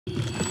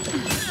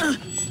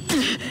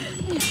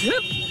By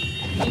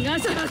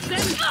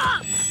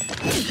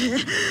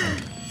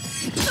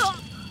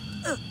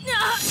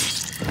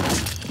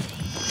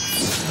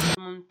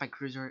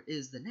Cruiser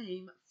is the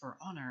name, For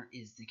Honor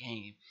is the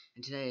game,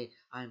 and today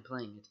I'm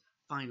playing it,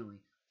 finally,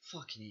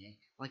 fucking A.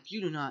 Like,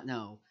 you do not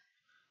know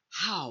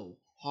how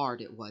hard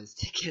it was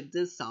to get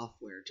this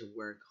software to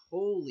work.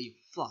 Holy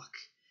fuck.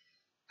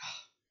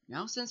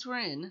 Now since we're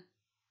in,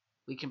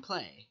 we can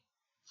play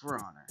For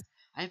Honor.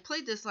 I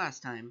played this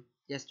last time,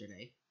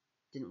 yesterday,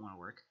 didn't want to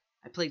work.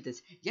 I played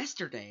this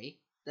yesterday,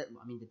 the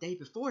day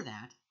before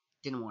that,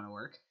 didn't want to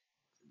work.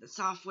 The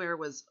software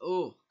was,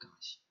 oh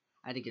gosh.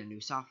 I had to get a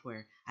new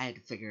software. I had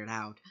to figure it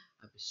out.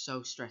 I was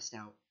so stressed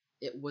out.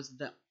 It was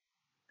the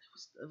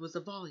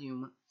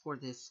volume for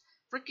this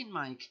freaking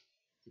mic.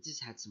 It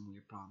just had some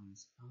weird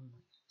problems. Oh my!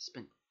 I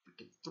spent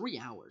freaking 3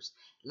 hours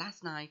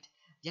last night,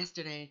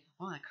 yesterday,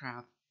 all that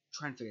crap,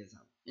 trying to figure this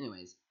out.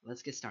 Anyways,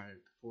 let's get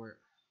started before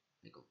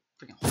I go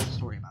freaking whole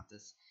story about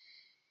this.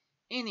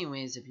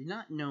 Anyways, if you're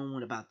not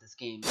known about this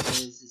game,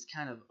 it's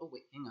kind of. Oh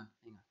wait, hang on.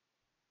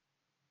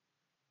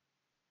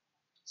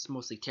 It's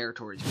mostly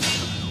territories we're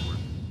coming over.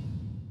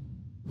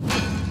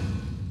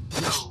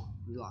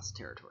 We lost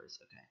territories,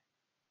 okay.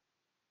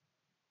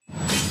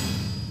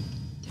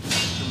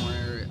 Some more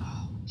area.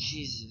 Oh,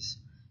 Jesus.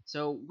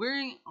 So,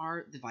 we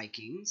are the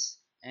Vikings,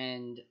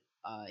 and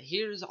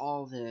here's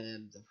all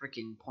the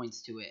freaking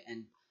points to it,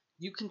 and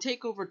you can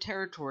take over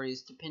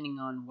territories depending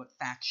on what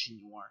faction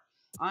you are.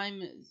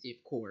 I'm,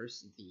 of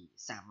course, the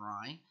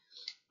samurai.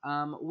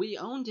 We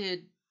owned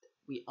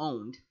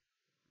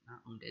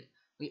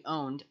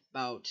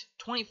about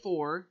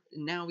 24,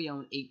 and now we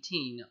own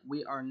 18.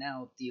 We are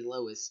now the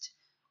lowest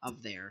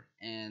of there,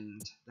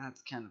 and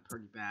that's kind of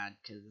pretty bad,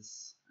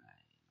 because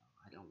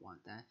I don't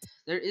want that.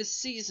 There is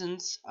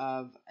seasons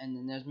of, and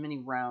then there's many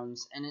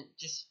rounds, and it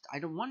just, I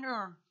don't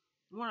wonder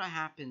what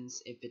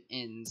happens if it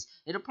ends.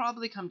 It'll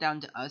probably come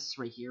down to us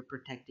right here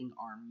protecting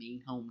our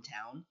main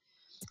hometown,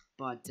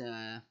 but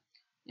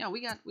yeah,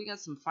 we got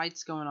some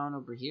fights going on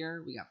over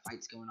here. We got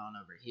fights going on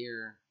over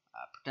here,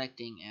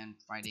 protecting and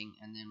fighting,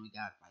 and then we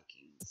got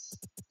Vikings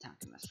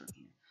attacking us from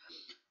here.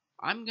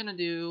 I'm gonna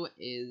do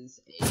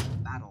is a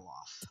battle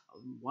off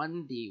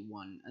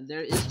 1v1.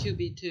 There is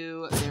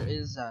 2v2. There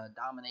is a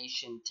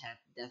domination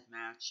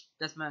deathmatch.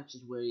 Deathmatch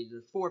is where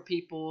there's 4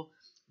 people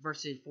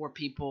versus 4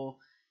 people,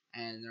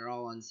 and they're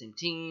all on the same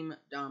team.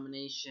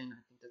 Domination,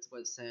 I think that's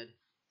what it said,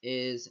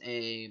 is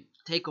a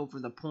take over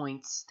the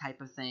points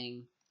type of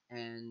thing.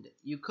 And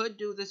you could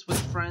do this with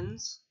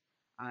friends.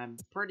 I'm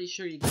pretty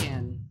sure you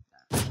can.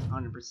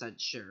 100%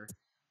 sure.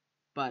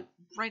 But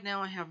right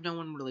now I have no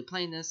one really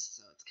playing this,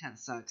 so it kind of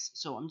sucks.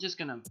 So I'm just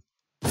gonna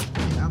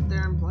get out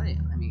there and play.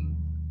 I mean,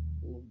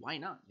 well, why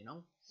not, you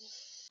know?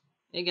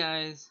 Hey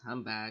guys,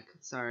 I'm back.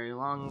 Sorry,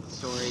 long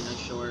story, no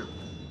short.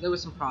 There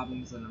was some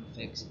problems and I'm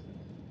fixed.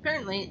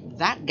 Apparently,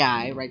 that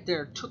guy right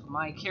there took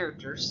my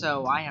character,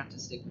 so I have to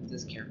stick with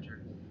this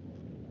character.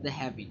 The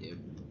heavy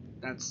dude.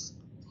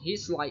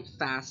 He's light,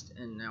 fast,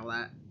 and all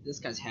that. This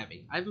guy's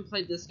heavy. I haven't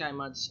played this guy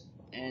much,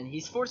 and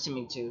he's forcing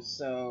me to,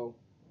 so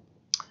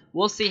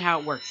we'll see how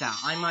it works out.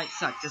 I might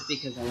suck just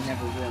because I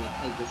never really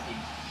played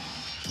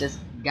this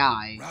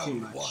guy too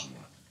much.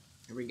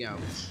 Here we go.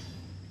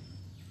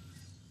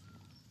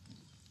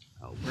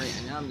 Oh, great,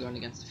 and now I'm going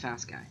against a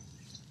fast guy.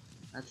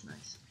 That's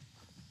nice.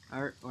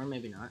 Or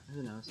maybe not.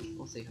 Who knows?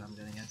 We'll see who I'm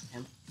going against.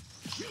 Him.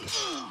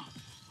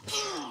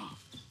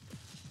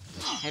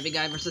 Heavy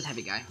guy versus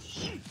heavy guy.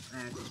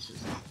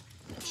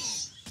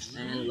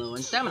 And low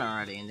in stamina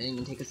already, and didn't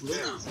even take us a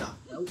little stuff.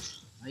 Nope.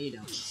 No, you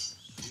don't.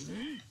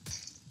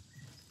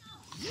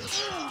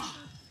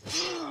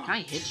 Can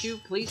I hit you,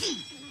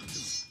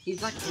 please?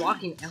 He's like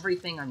blocking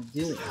everything I'm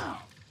doing.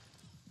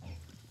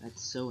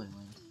 That's so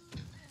annoying.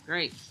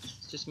 Great.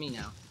 It's just me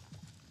now.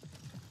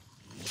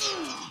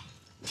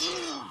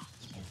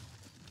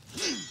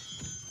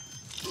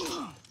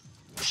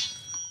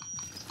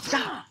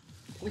 Stop!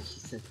 What he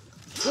said.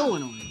 So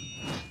annoying.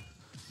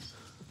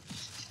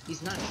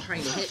 He's not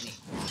trying to hit me.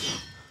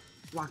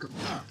 Walk him.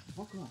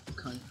 Walk him off,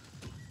 cunt.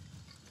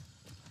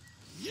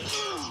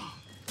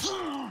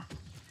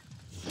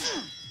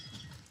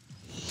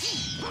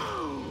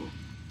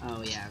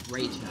 Oh yeah,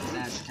 rage mode.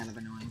 That's kind of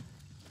annoying.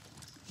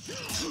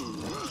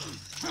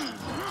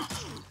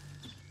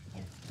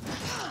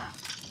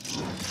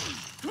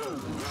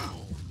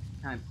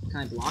 Can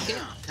I block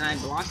it? Can I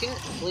block it,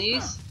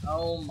 please?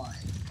 Oh my,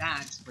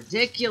 that's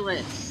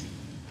ridiculous.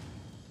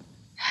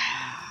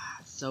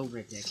 So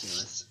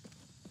ridiculous.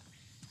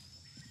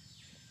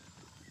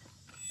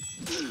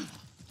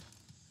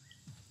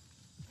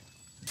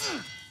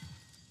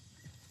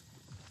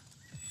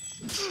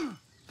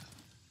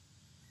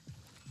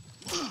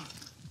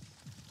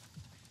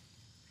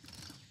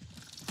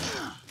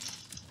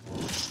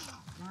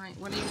 Alright,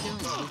 what are you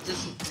doing?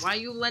 Why are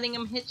you letting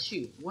him hit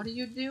you? What are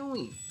you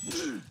doing?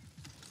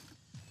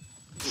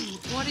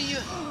 What are you...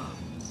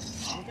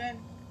 Okay.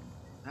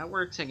 That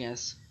works, I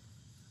guess.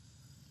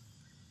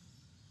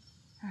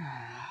 I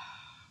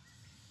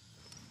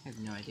have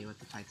no idea what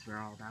the fights were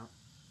all about.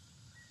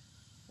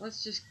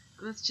 Let's just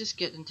let's just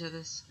get into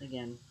this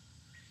again.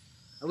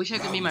 I wish I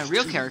could be my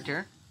real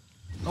character.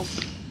 Oh,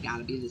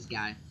 gotta be this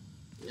guy.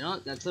 You know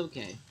what? That's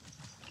okay.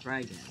 Try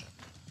again.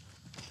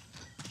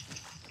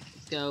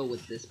 Let's go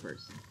with this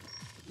person.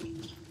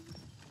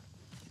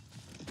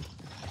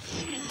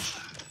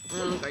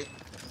 Okay.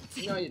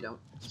 No, you don't.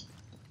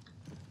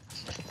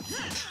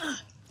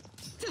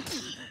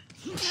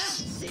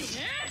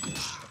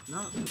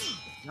 No.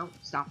 No,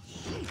 stop.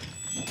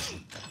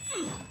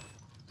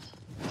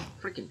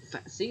 Freaking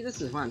fast. See,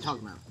 this is what I'm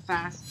talking about.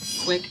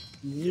 Fast, quick,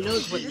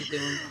 knows what he's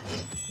doing.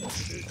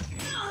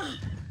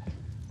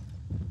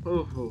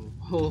 Ho ho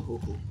ho ho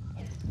ho.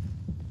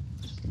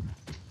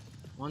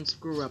 One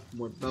screw up,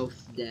 we're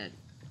both dead.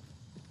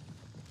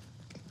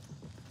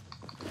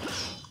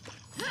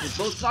 We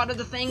both thought of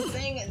the same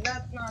thing, and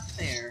that's not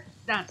fair.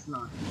 That's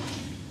not fair.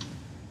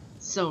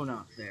 So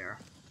not fair.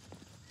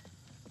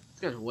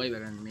 This guy's way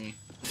better than me.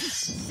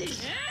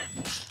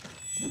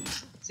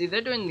 See,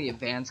 they're doing the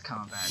advanced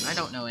combat, and I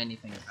don't know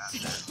anything about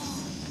that.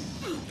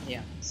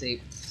 Yeah,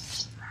 see.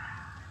 It's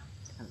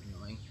kind of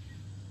annoying.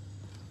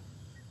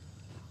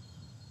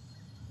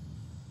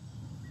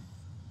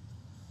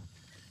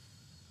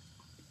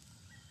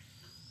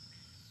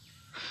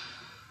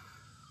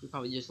 We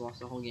probably just lost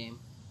the whole game.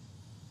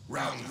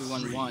 Round We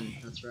won 1,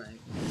 that's right.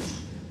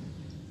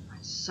 I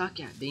suck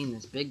at being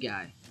this big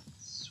guy. I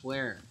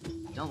swear.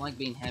 I don't like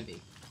being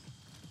heavy.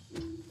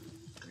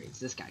 Great, it's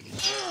this guy again.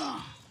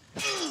 I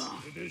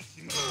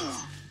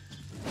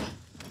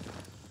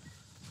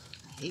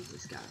hate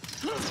this guy.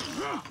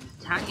 He's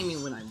attacking me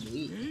when I'm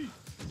weak.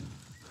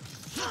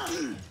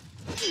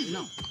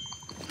 No.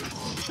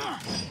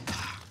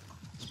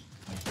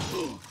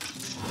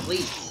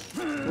 Please.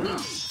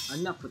 Please.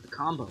 Enough with the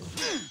combo.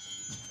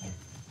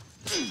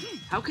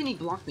 How can he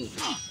block me? You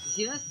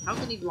see this? How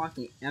can he block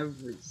me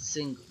every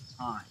single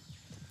time?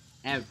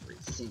 Every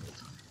single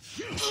time.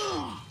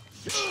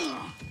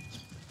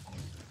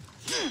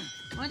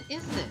 What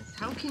is this?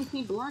 How can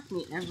he block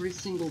me every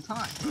single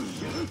time?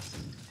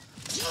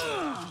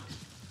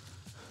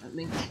 That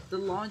makes the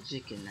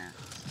logic in that.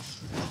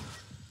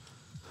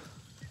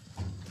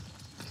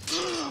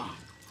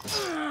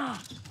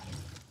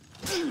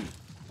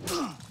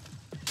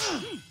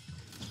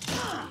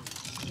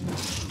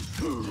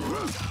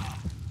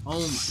 Oh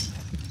my.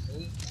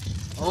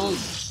 Oh my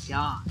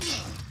god.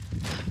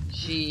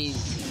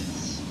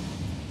 Jesus.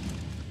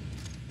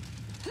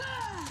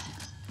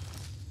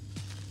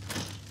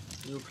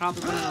 We were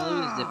probably gonna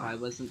lose if I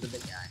wasn't the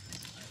big guy.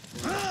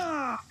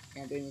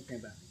 Can't do anything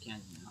about it,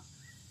 can you now?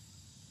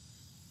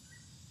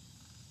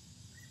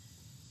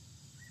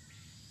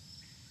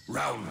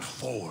 Round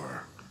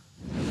 4.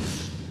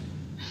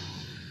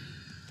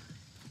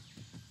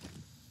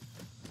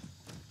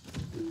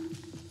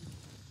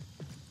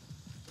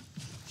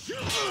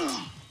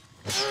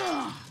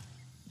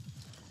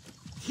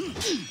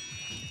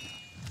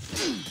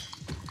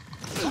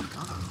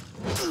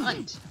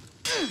 What?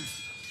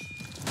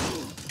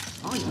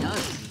 All he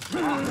does is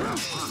block.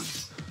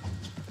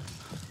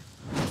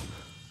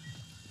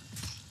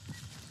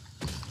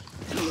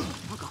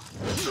 Oh god.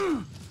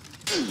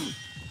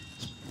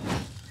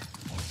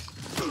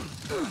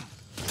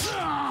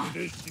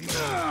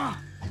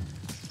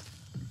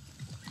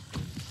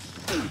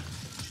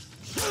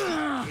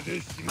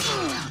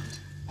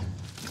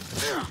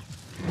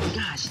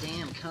 Gosh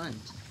damn cunt.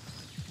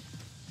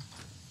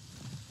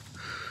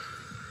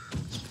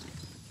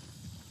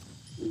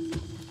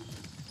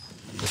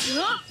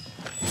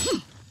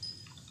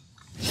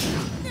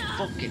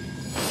 Fucking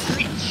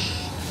bitch.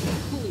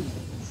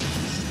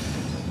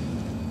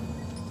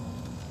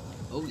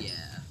 Oh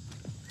yeah.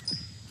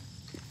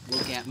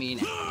 Look at me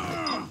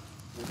now.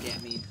 Look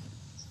at me.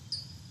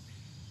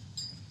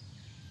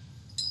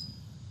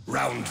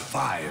 Round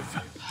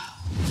 5.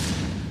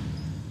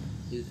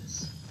 Do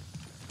this.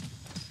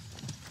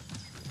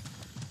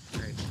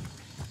 Great.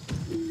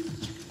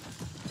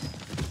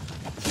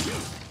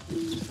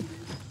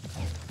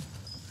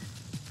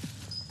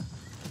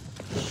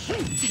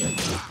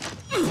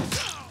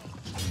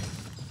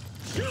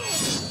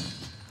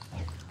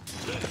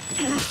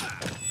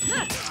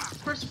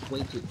 First,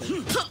 way too quick.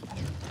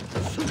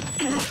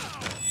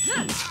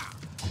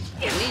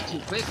 Way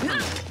too quick for me.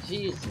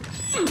 Jesus.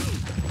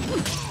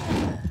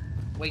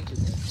 Way too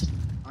quick.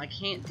 I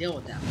can't deal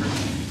with that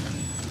person.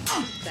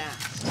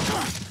 Fast.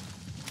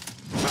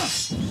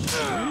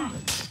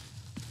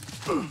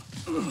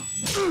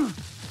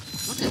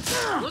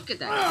 Look at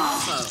that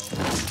combo.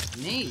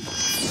 Neat.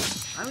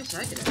 I wish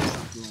I could have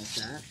something like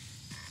that.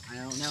 I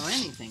don't know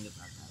anything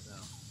about that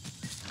though.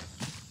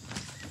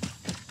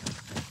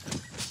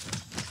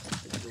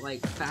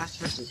 Like fast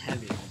versus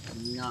heavy,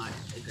 not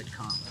a good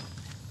combo.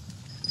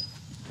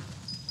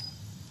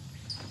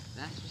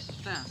 Fast versus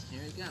fast.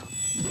 Here we go.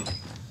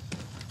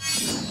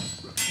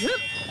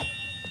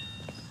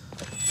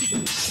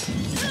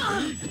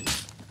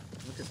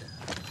 Look at that.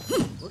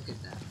 Look at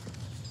that.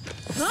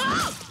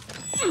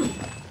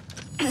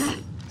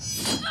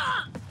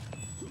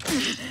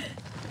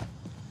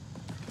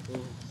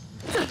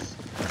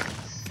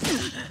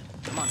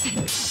 Come on.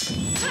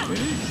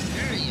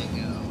 There you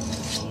go.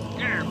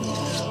 There we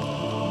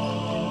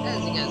go.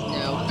 As you guys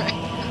know,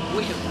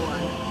 we have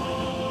won.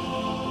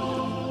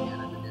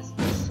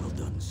 Well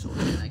done,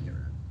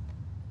 soldier.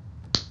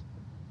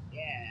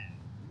 Yeah,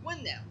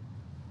 won now.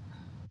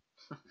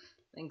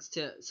 Thanks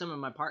to some of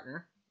my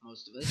partner,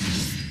 most of it.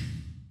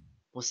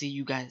 We'll see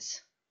you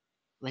guys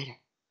later.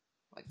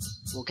 Like,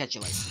 we'll catch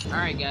you later.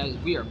 Alright guys,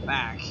 we are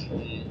back,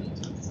 and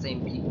it's with the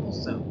same people,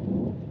 so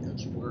don't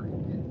you worry.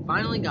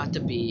 Finally got to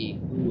be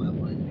who I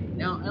want to be.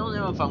 Now, I don't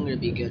know if I'm going to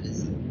be good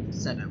as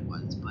said I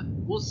was, but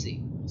we'll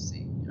see. We'll see,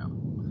 you know.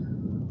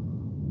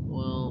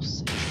 We'll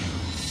see.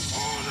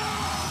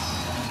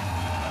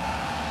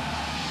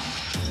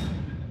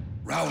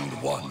 Round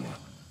 1.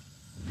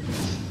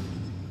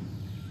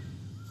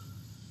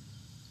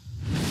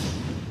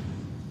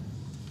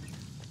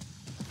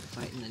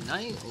 Fighting the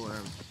knight, or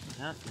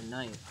not the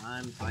knight?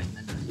 I'm fighting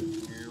the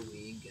knight. There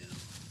we go.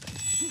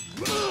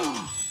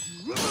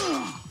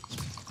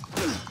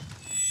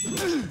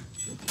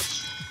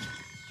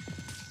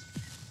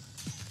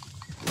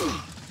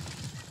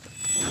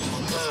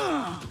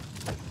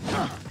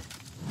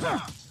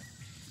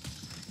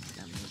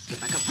 Let's get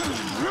back up.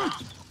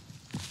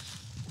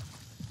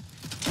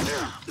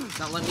 It's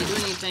not letting me do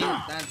anything.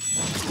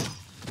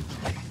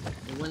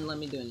 It wouldn't let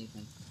me do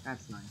anything.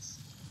 That's nice.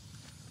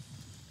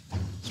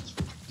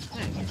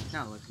 There you go.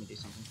 Now it lets me do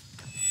something.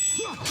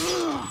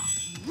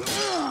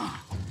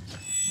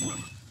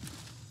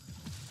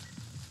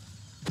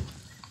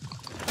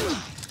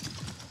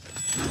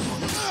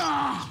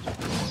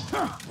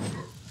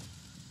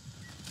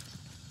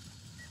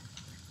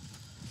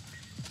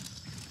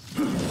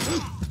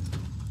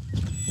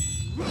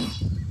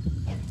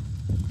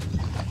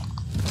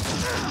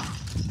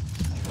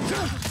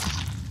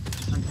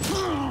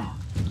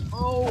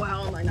 Oh,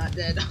 how am I not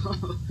dead?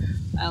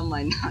 How am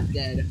I not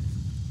dead?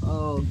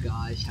 Oh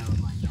gosh, how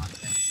am I not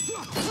dead?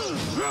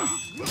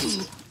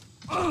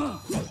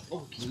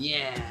 Oh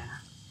yeah!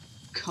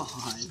 God,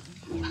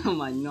 how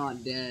am I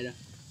not dead?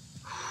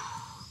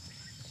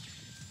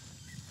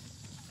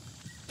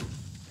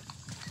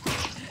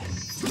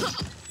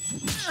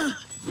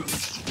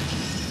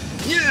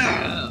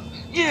 Yeah!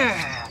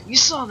 Yeah! You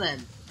saw that?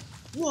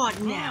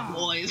 What now,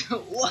 boys?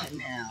 What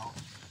now?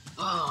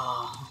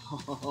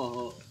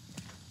 Oh!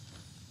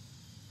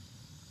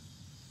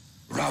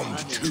 Round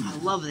 2. I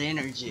love the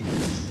energy.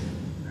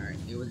 Alright,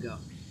 here we go.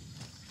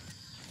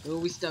 Who are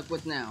we stuck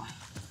with now?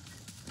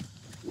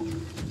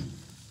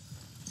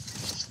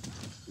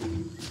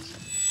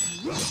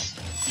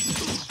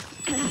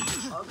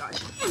 Oh gosh.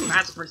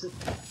 Fast person.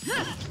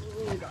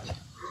 Oh gosh.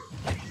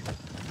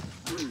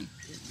 Get me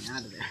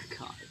out of there,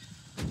 God.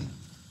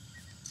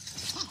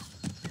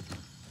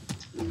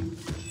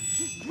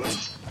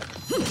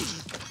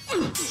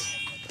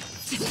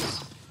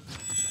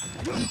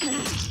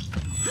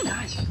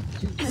 Gosh,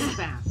 too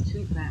fast,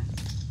 too fast.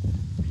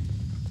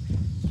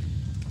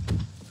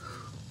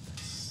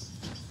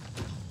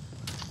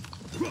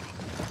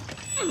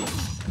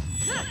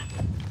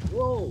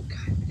 Whoa,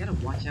 God, I gotta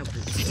watch out for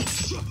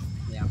this.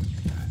 Yeah.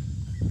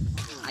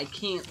 I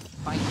can't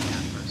fight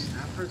that person.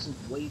 That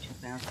person's way too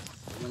fast.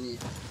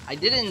 I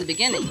did it in the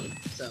beginning,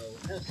 so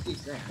no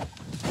excuse there.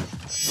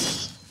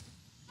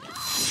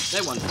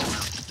 That one's come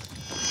out.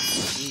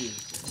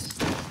 Jesus.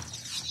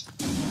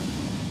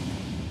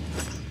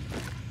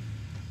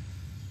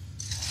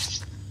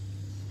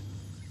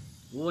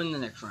 We'll win the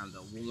next round,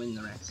 though. We'll win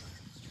the next.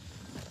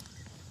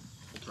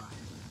 We'll try.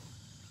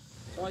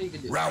 That's all you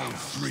can do. Round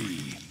 3.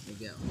 There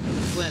we go.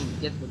 Let's go ahead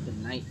and get with the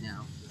knight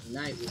now. The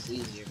knight was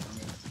easier for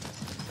me.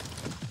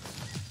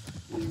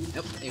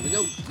 Yep, here we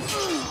go.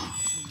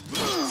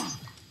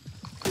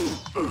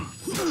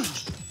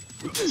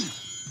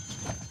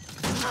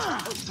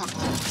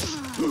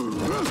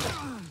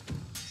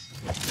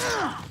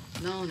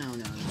 No, no,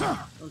 no, no.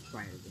 Don't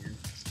try it again.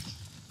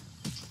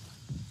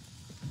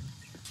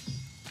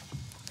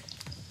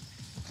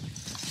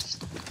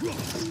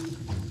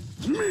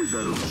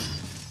 Mísero.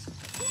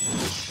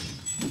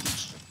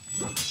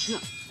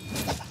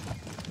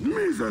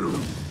 Mísero.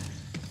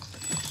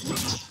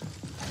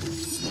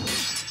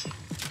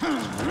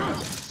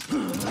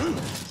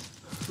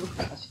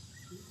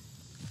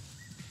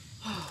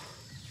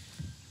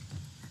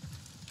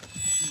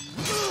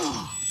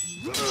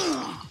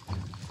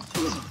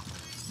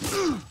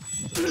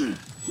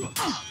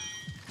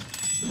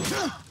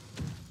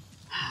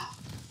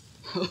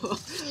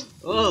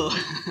 Oh,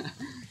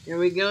 here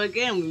we go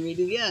again. We meet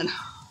again.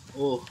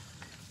 Oh.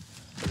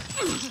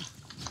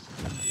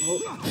 Oh.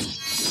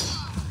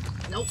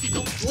 Nope,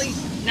 nope,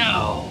 please.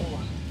 No.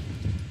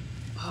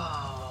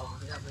 Oh,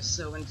 that was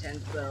so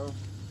intense, though.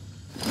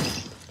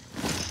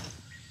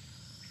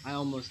 I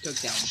almost took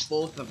down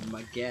both of them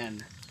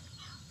again.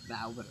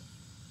 That would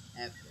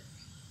have epic.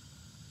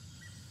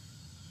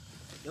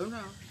 Don't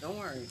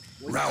worry.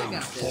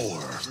 Round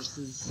 4. This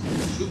is,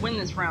 if we win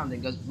this round,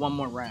 it goes one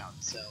more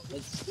round. So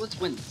let's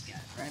win this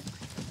guy, right?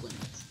 Let's win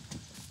this.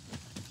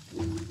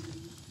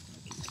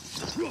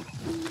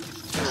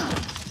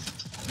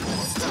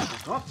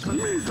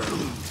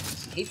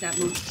 hate that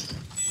move.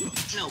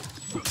 No.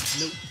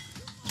 Nope.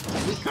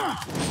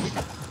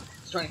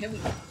 He's trying to hit me.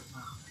 Oh,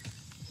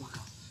 fuck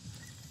off.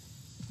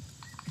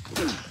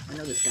 I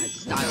know this guy's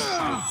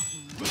style.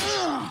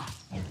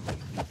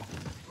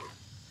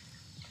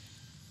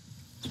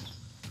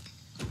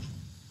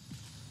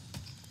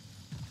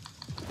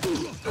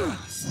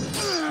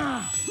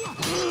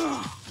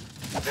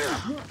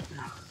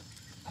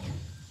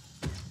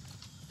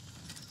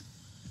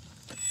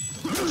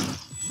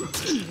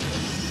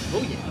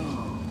 Oh yeah.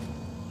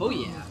 Oh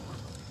yeah.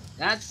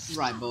 That's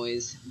right,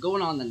 boys.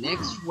 Going on the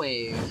next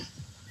wave.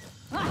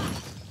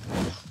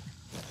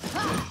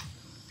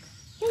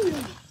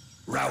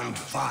 Round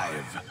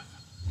 5.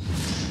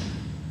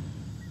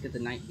 Get the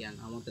knight again.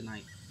 I want the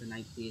knight. The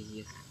knight's the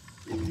easiest.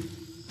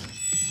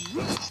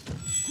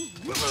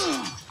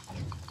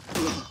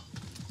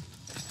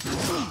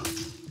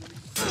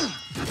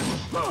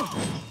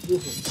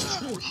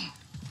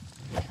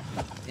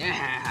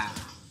 Yeah.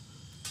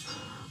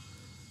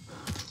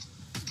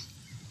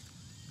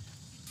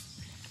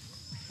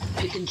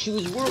 Pick and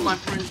choose world, my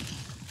friend.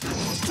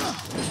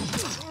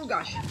 Oh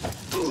gosh.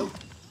 Nope.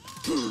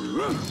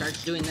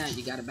 Starts doing that,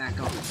 you gotta back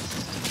off.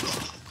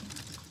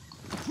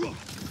 No.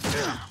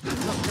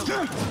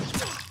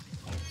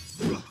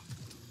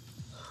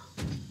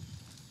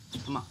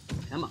 Come on,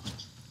 come on.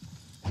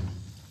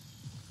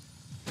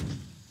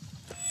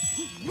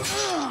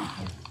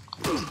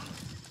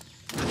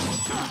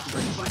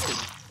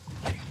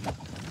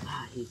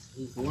 Ah,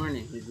 he's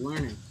learning, he's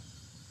learning.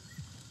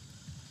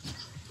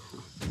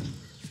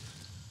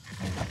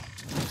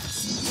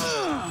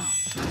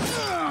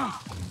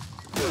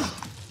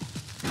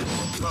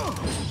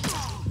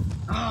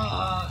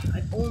 Ah,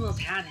 I almost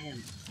had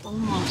him.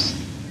 Almost.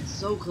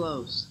 So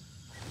close.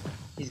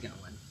 He's gonna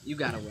win. You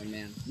gotta win,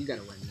 man. You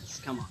gotta win this.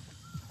 Come on.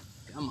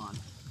 Come on.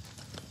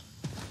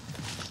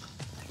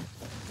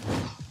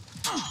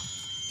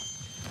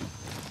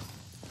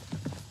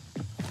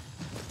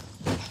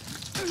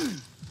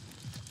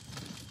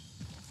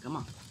 Come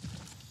on.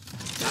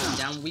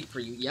 Down weak for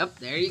you. Yep,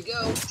 there you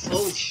go.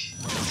 Oh,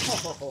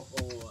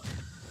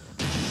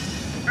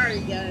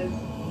 Alright, guys.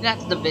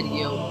 That's the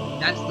video.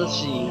 That's the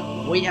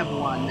scene. We have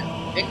won.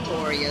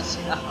 Victorious.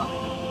 If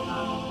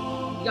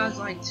you guys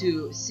like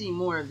to see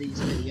more of these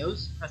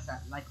videos, press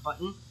that like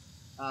button.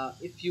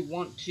 If you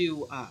want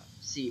to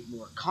see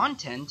more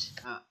content,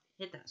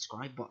 hit that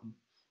subscribe button.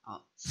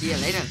 See you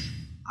later.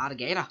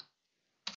 Alligator.